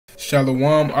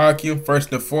Shalom Akim.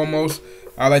 First and foremost,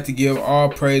 I like to give all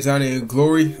praise, honor, and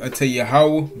glory unto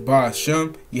Yahweh,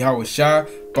 Bahashem, Yahweh Shah,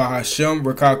 Bahashem,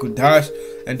 Rakakudash,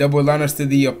 and double honors to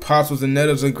the apostles and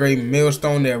elders of great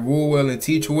millstone that rule well and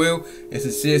teach well. And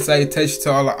sincere salutations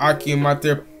to all the Akim out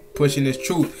there pushing this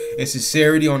truth and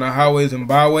sincerity on the highways and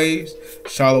byways.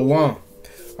 Shalom.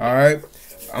 Alright,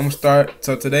 I'm gonna start.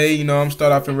 So today, I'm gonna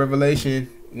start off in Revelation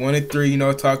 1 and 3,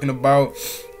 talking about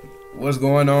what's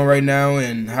going on right now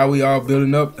and how we all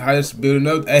building up, how it's building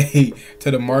up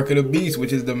to the mark of the beast,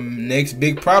 which is the next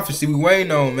big prophecy we waiting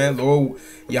on, man. Lord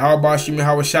Yahweh Bashim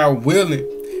Yahweh Shah willing,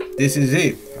 this is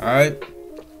it. Alright,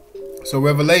 so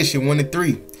Revelation 1 and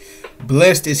 3,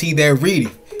 blessed is he that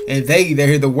readeth, and they that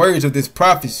hear the words of this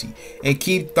prophecy, and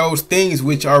keep those things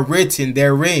which are written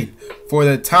therein, for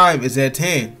the time is at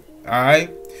hand.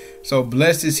 Alright, so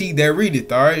blessed is he that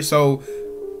readeth. Alright, so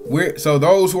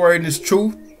those who are in this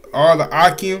truth, all the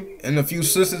Akim and a few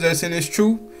sisters that's in this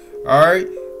truth, alright,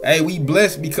 hey, we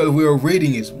blessed because we are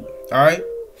reading it. Alright,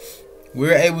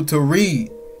 we're able to read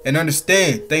and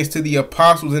understand thanks to the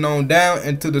apostles and on down,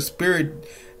 and to the spirit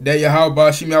that Yahweh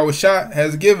Bashim Yahweh Shah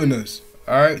has given us,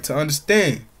 alright, to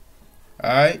understand,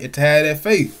 alright, and to have that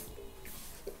faith.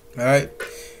 Alright,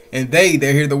 and they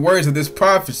that hear the words of this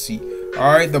prophecy,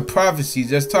 alright, the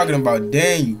prophecies that's talking about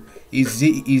Daniel,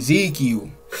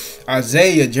 Ezekiel,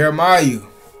 Isaiah, Jeremiah,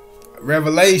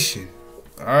 Revelation,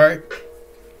 alright,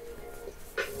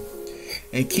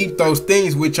 and keep those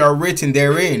things which are written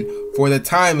therein, for the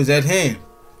time is at hand.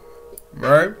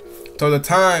 Right, so the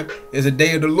time is the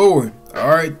day of the Lord.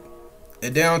 Alright,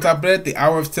 and then on top of that, the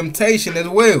hour of temptation as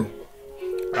well.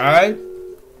 Alright,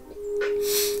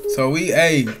 so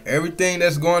everything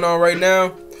that's going on right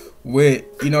now with,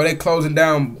 they closing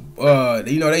down,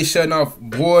 they shutting off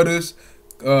borders,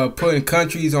 putting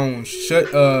countries on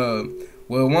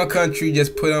well, one country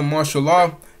just put on martial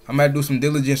law. I might do some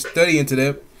diligent study into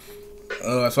that.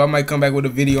 So I might come back with a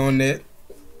video on that,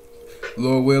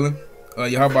 Lord willing.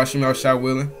 Yahweh Bashim Yahweh Shah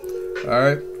willing.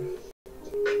 Alright.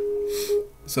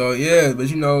 So yeah,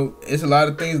 but it's a lot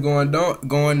of things going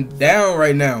down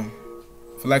right now,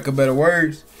 for lack of better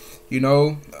words.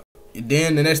 Then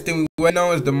the next thing we wait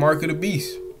on is the mark of the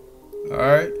beast.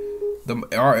 Alright. The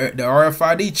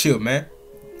RFID chip, man.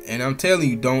 And I'm telling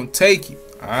you, don't take it.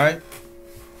 Alright.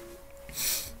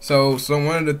 So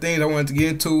one of the things I wanted to get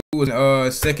into was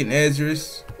 2nd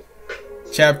Esdras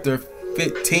chapter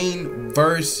 15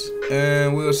 verse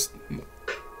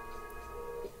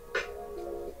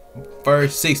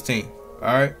 16.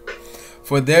 Alright.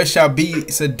 For there shall be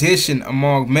sedition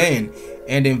among men,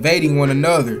 and invading one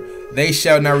another. They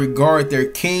shall not regard their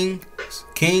kings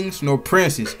nor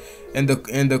princes, and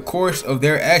the course of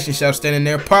their action shall stand in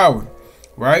their power.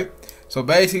 Right? So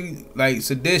basically, like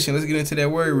sedition, let's get into that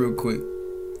word real quick.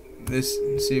 Let's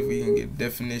see if we can get a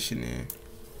definition in.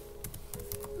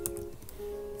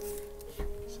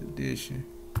 Sedition.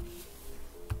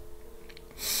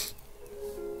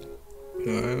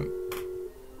 Alright.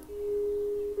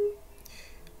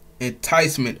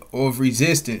 Enticement or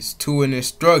resistance to an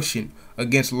instruction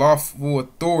against lawful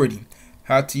authority.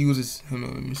 How to use this? Hold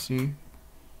on, let me see.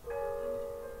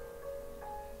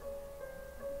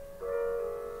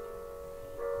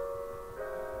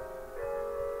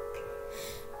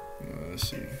 Let's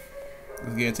see.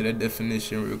 Let's get into that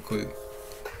definition real quick.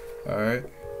 Alright.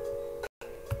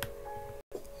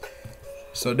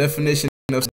 So definition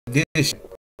of sedition.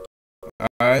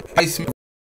 Alright.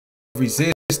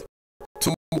 Resist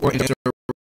to or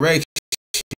insurrection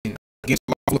against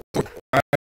lawful authority.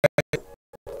 Alright.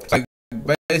 It's like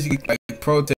basically like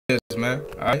protests, man.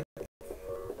 Alright.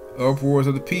 Uproars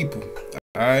of the people.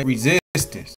 Alright.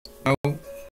 Resistance.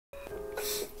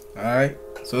 Alright.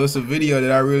 So it's a video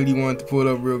that I really wanted to pull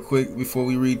up real quick before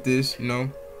we read this.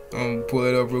 Pull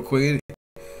it up real quick.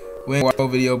 We ain't watch the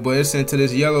video, but it's into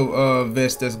this yellow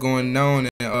vest that's going on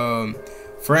in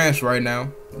France right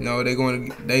now.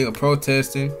 They are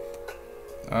protesting.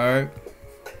 Alright.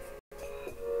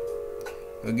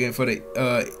 Again, for the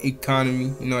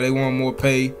economy. They want more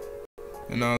pay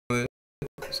and all that.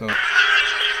 So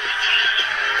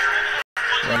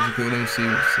let me see.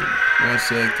 1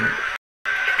 second.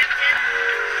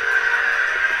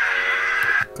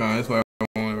 That's what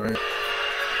I want, right?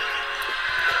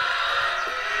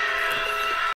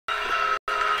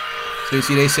 So you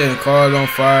see, they setting cars on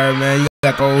fire, man. You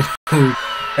got the whole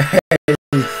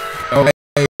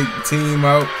team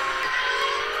out,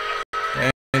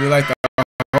 and they like the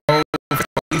whole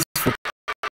police force.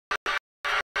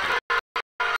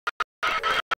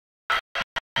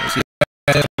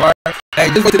 Hey,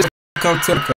 just wait till this come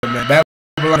to the cup, man.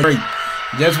 Babylon great.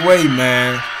 Just wait,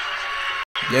 man.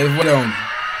 Just wait on it.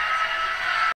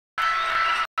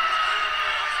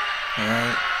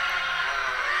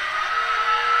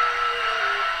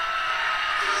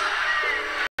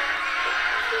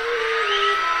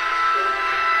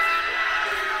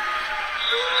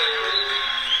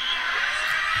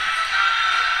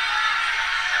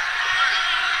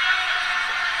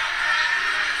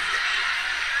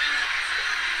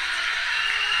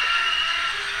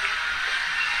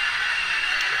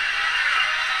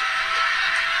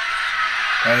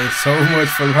 Hey, so much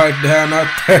for lockdown out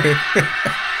there.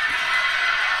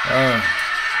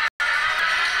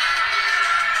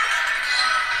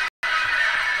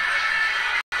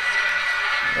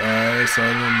 Alright, so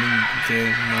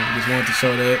okay, just wanted to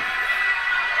show that.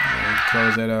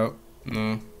 Close that out.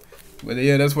 No. But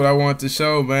yeah, that's what I want to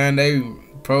show, man. They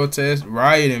protest,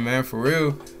 rioting, man, for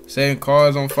real. Setting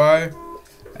cars on fire.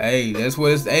 Hey, that's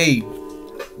what it's. Hey,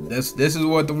 this is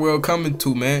what the world coming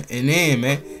to, man. An end,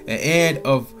 man. An end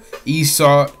of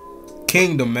Esau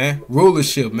kingdom, man.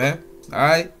 Rulership, man.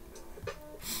 Alright.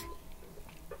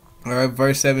 Alright,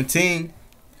 verse 17.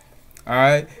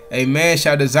 Alright. A man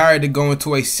shall desire to go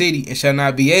into a city and shall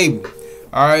not be able.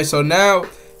 Alright, so now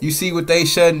you see what they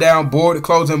shutting down,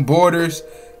 closing borders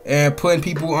and putting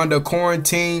people under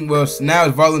quarantine. Well, now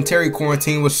it's voluntary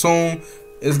quarantine, but soon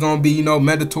it's gonna be, you know,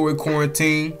 mandatory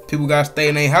quarantine. People gotta stay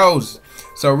in their houses.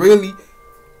 So really,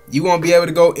 you won't be able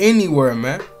to go anywhere,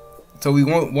 man. So we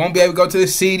won't be able to go to the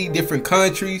city, different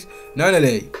countries, none of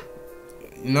that.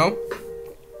 You know?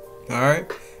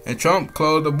 Alright. And Trump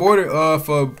closed the border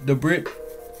for the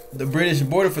British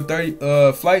border for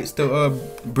 30 flights to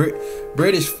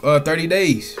British 30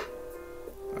 days.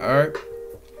 Alright.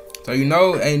 So you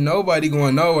know, ain't nobody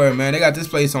going nowhere, man. They got this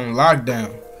place on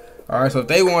lockdown. Alright, so if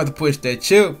they wanted to push that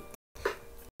chip,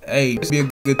 hey, this be a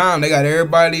good time. They got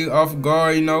everybody off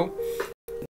guard, you know.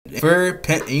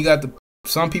 And you got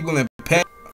some people in panic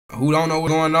who don't know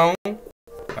what's going on.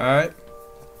 Alright.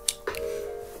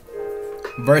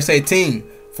 Verse 18.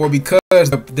 For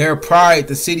because of their pride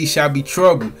the city shall be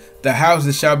troubled, the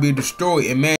houses shall be destroyed,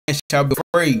 and man shall be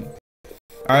afraid.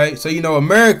 Alright, so you know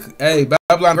America, hey,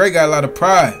 Babylon Great got a lot of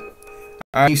pride.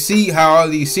 You see how all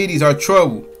these cities are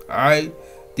troubled. Alright.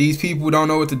 These people don't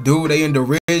know what to do. They in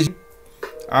derision.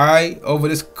 Alright, over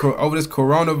this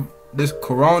corona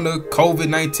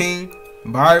COVID-19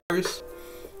 virus.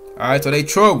 Alright, so they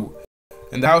troubled.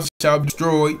 And the house shall be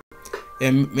destroyed,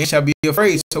 and men shall be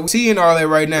afraid. So we're seeing all that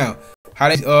right now. How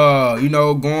they you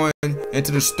know, going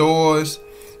into the stores,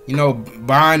 you know,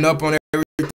 buying up on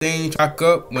everything, stock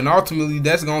up, when ultimately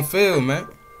that's gonna fail, man.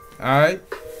 Alright.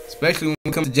 Especially when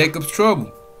it comes to Jacob's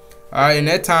trouble. Alright, in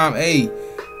that time, hey,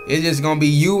 it's just gonna be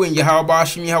you and Yahweh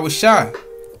Shem Yahweh Shai.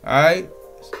 Alright.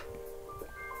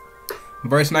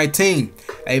 Verse 19.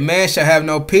 A man shall have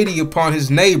no pity upon his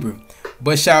neighbor,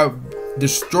 but shall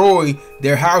destroy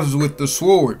their houses with the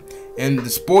sword,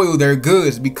 and spoil their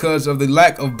goods because of the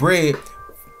lack of bread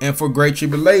and for great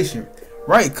tribulation.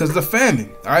 Right, because of the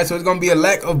famine. Alright, so it's gonna be a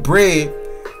lack of bread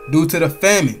due to the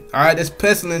famine. Alright, this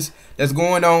pestilence that's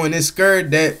going on in this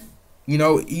skirt that, you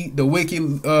know, the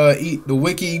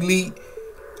wicked elite,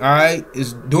 alright,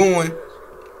 is doing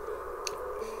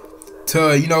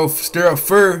to, you know, stir up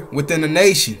fear within the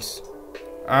nations.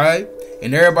 Alright,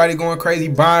 and everybody going crazy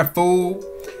buying food,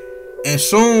 and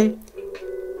soon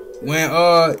when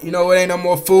you know, it ain't no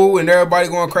more food and everybody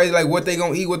going crazy like what they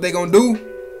gonna eat, what they gonna do,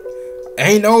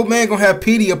 ain't no man gonna have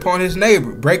pity upon his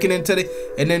neighbor, breaking into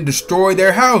and then destroy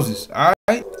their houses.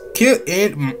 Alright,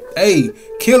 killing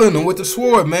them with the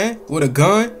sword, man, with a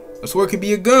gun. A sword could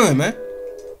be a gun, man.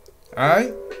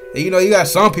 Alright, and you know, you got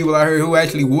some people out here who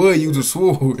actually would use a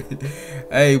sword.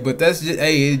 Hey, but that's just,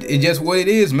 hey, it's just what it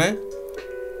is, man.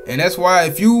 And that's why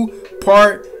if you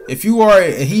are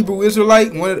a Hebrew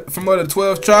Israelite, from one of the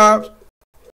 12 tribes,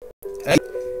 hey,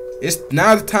 it's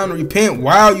now the time to repent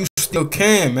while you still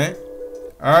can, man.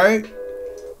 Alright?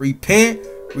 Repent,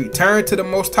 return to the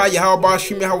Most High Yahweh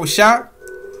Shem Yahweh Shai.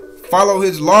 Follow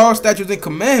his laws, statutes, and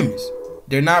commandments.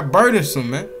 They're not burdensome,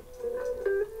 man.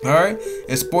 Alright?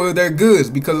 And spoil their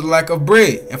goods because of the lack of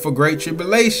bread and for great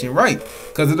tribulation. Right?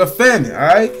 Because of the famine.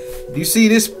 Alright? You see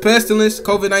this pestilence,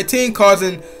 COVID-19,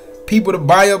 causing people to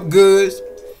buy up goods.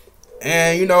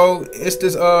 And you know, it's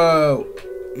this it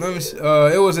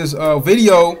was this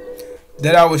video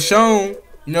that I was shown,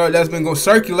 you know, that's been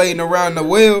circulating around the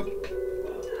web.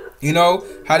 You know,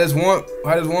 how this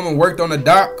woman worked on a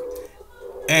dock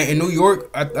and in New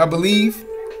York, I believe.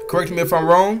 Correct me if I'm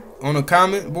wrong on the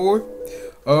comment board.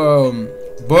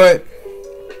 But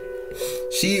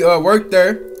she worked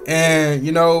there, and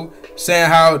you know, saying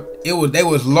how they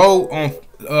was low on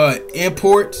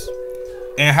imports,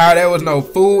 and how there was no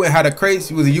food, and how the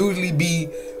crates would usually be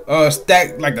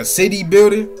stacked like a city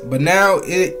building, but now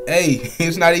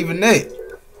it's not even that.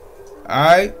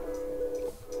 Alright.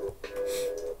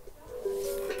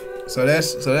 So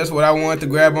that's what I wanted to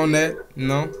grab on that, you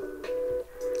know.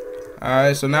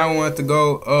 Alright, so now I want to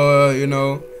go you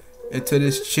know, into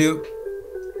this chip.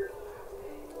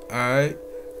 Alright.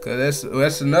 Cause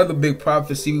that's another big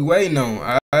prophecy we waiting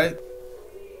on. Alright.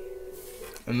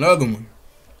 Another one.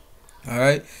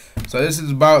 Alright. So this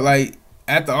is about like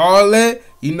after all that,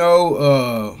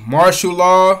 martial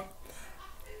law,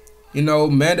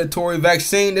 mandatory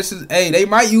vaccine. This is, hey, they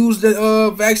might use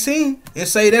the vaccine and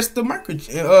say that's the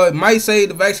microchip. Might say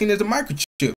the vaccine is the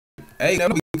microchip. Hey,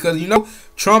 because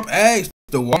Trump asked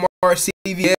the Walmart,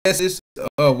 CVS,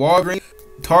 Walgreens,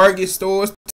 Target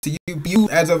stores to use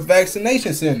as a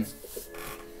vaccination center.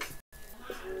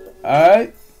 All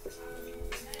right.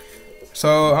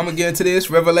 So I'm gonna get into this.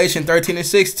 Revelation 13 and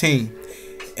 16,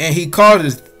 and he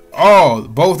causes all,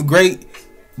 both great,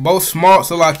 both small,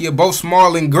 Salakia, both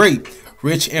small and great,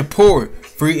 rich and poor,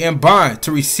 free and bond,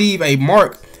 to receive a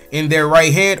mark in their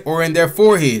right hand or in their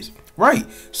foreheads. Right.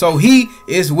 So he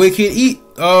is wicked,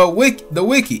 the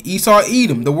wicked, Esau,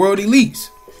 Edom, the world elites.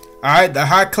 All right, the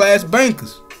high class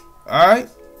bankers. All right,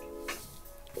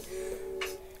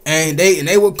 and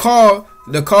they would call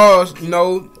the cause,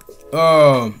 the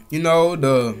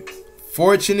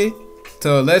fortunate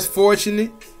to less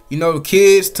fortunate, the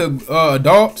kids to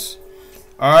adults.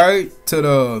 All right, to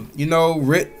the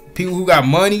rich people who got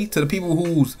money, to the people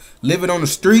who's living on the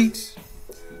streets.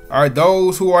 All right,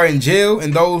 those who are in jail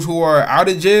and those who are out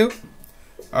of jail.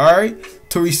 All right,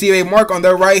 to receive a mark on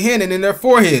their right hand and in their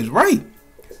foreheads. Right.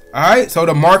 All right, so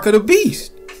the mark of the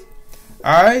beast.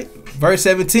 All right, verse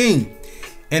 17,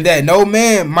 and that no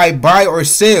man might buy or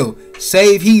sell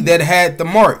save he that had the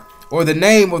mark, or the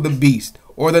name of the beast,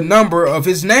 or the number of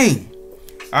his name.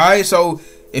 All right, so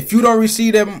if you don't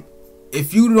receive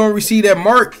that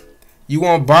mark, you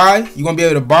won't buy. You won't be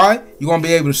able to buy. You won't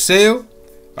be able to sell.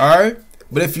 All right,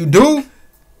 but if you do,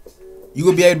 you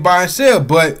will be able to buy and sell.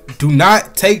 But do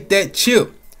not take that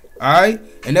chip. All right,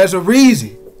 and there's a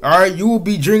reason. All right, you will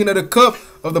be drinking of the cup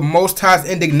of the Most High's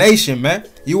indignation, man.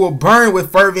 You will burn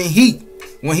with fervent heat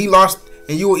when he lost,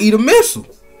 and you will eat a missile.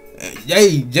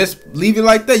 Hey, just leave it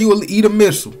like that. You will eat a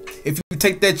missile if you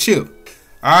take that chip.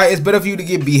 All right, it's better for you to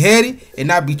get beheaded and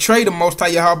not betray the Most High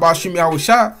Yahweh Hashem Yahweh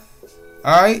Shah.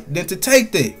 All right, than to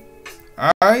take that.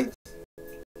 All right,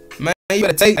 man, you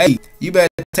better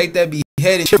take that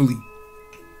beheaded cheerfully.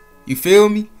 You feel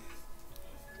me?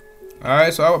 All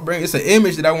right, so it's an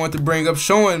image that I want to bring up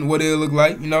showing what it'll look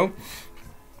like, All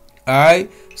right,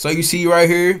 so you see right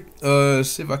here.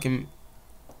 See if I can.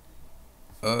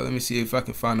 Let me see if I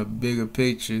can find a bigger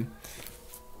picture.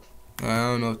 I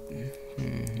don't know.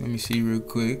 Let me see real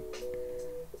quick.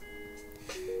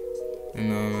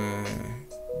 Man.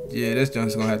 Yeah, that's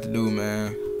just gonna have to do,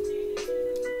 man.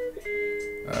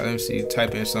 Let me see.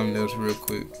 Type in something else real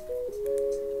quick.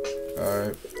 All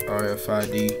right,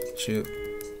 RFID chip.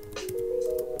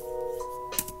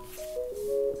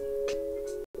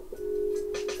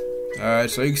 All right,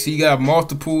 so you can see you got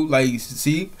multiple, like, you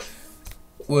see,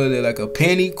 what is it, like a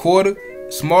penny, quarter,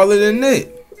 smaller than that.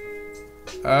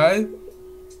 All right.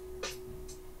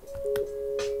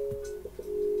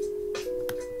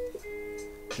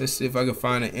 Let's see if I can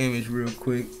find an image real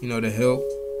quick, to help.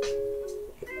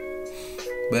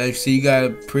 But you see, you got a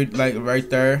pretty, like, right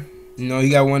there. He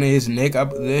got one in his neck. I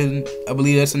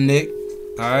believe that's a neck.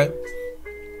 All right.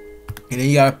 And then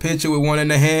you got a picture with one in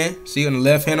the hand. See, on the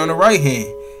left hand, on the right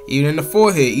hand. Even in the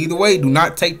forehead. Either way, do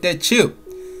not take that chip.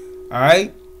 All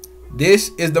right.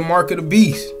 This is the mark of the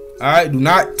beast. All right. Do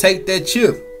not take that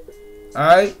chip. All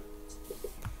right.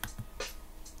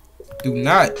 Do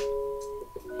not.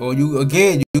 Or you're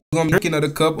gonna be drinking of the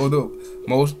cup of the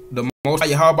most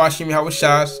Yahweh Hashem Yahweh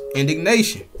Shah's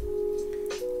indignation.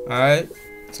 All right.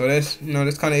 So that's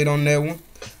that's kind of it on that one.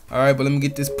 All right. But let me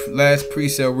get this last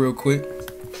precept real quick.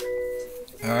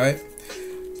 All right.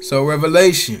 So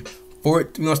Revelation. We're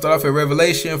gonna start off at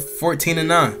Revelation 14 and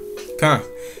 9. Come.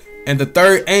 And the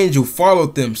third angel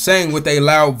followed them, saying with a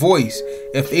loud voice,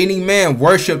 if any man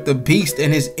worship the beast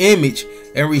and his image,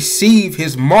 and receive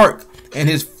his mark and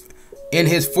in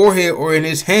his forehead or in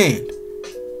his hand.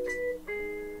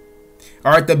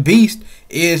 All right, the beast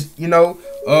is the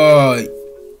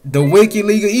wicked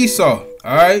league of Esau.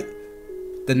 All right,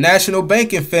 the national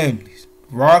banking families,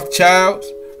 Rothschilds,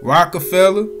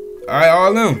 Rockefeller. All right,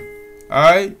 all them.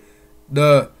 All right.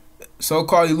 The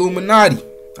so-called Illuminati.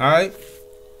 Alright.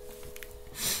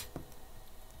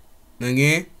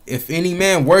 Again, if any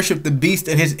man worship the beast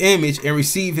in his image and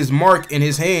receive his mark in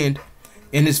his hand,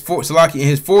 in his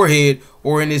forehead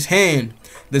or in his hand,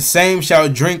 the same shall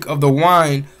drink of the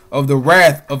wine of the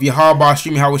wrath of Yahweh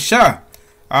Hashem Yahweh Shah.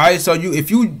 Alright, so if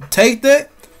you take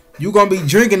that, you're gonna be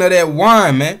drinking of that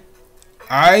wine, man.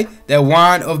 Alright, that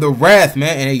wine of the wrath,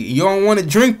 man. And you don't want to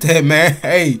drink that, man.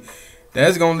 Hey.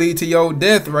 That's going to lead to your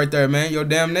death right there, man. Your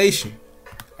damnation.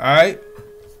 Alright.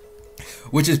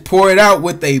 Which is poured out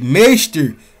with a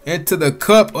mixture into the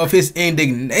cup of his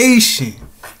indignation.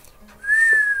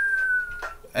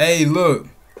 Hey, look.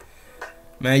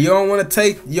 Man, you don't want to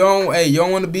take, you don't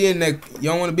want to be in that, you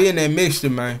don't want to be in that mixture,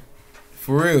 man.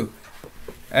 For real.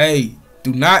 Hey,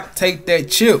 do not take that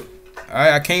chip.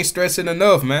 Alright, I can't stress it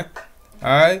enough, man.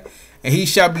 Alright, and he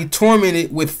shall be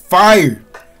tormented with fire.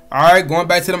 Alright, going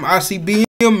back to them ICBM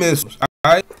missiles.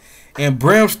 Alright, and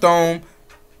brimstone,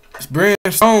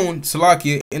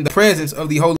 Salakia, in the presence of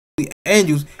the holy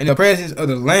angels, in the presence of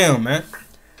the Lamb, man.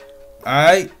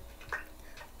 Alright,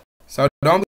 so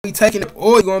don't be taking it,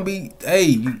 or you're gonna be,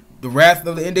 the wrath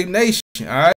of the indignation.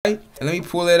 Alright, and let me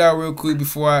pull that out real quick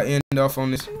before I end off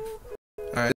on this.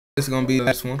 Alright, this is gonna be the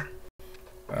last one.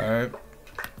 Alright,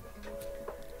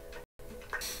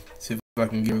 see if I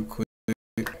can get it quick.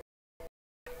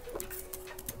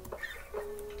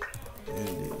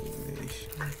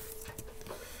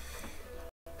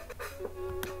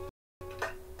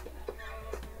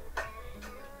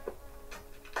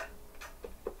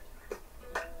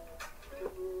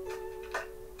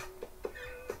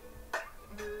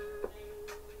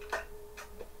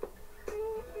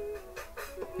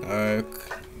 Alright,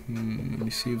 let me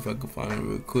see if I can find it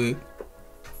real quick.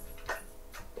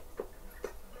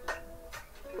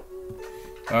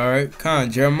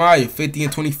 Alright, Jeremiah 50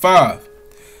 and 25.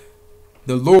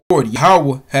 The Lord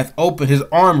Yahweh hath opened his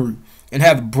armory, and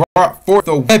hath brought forth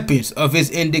the weapons of his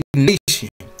indignation.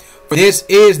 For this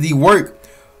is the work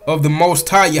of the Most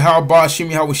High Yahweh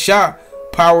Ba'ashem Yahweh Shah,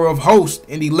 power of hosts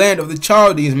in the land of the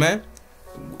Chaldees, man.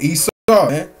 Esau,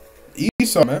 man.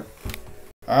 Esau, man.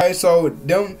 Alright, so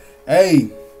them,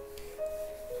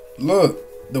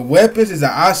 look, the weapons is the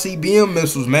ICBM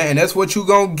missiles, man, and that's what you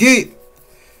gonna get.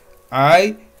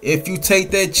 Alright, if you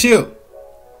take that chip.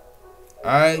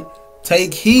 Alright,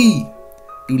 take heed.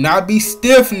 Do not be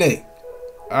stiff-necked.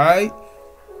 Alright,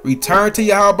 return to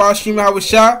Yahweh Ba'ashem Yahweh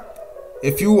Shah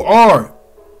if you are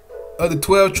of the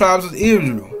 12 tribes of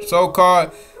Israel,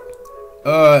 so-called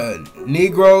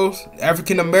Negroes,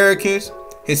 African Americans,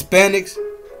 Hispanics,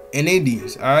 and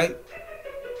Indians, alright?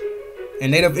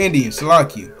 And Native Indians,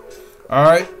 Salakia.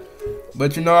 Alright?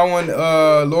 But you know, I want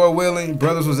Lord willing,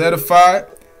 brothers was edified.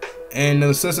 And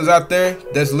the sisters out there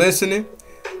that's listening.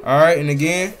 Alright, and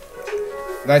again,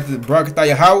 like the Barakatah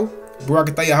Yahweh,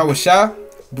 Barakatah Yahweh Shah,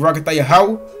 Barakatah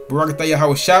Yahweh, Barakatah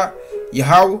Yahweh Shah,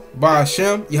 Yahweh,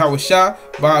 Ba'ashem, Yahweh Shah,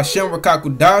 Ba'ashem,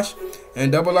 Rakakudash,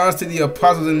 and double honors to the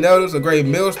apostles and elders, a great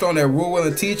millstone that rule well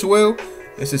and teach well.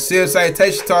 And sincere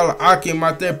salutation to all the Akim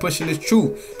out there pushing this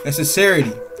truth and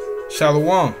sincerity.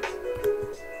 Shalom.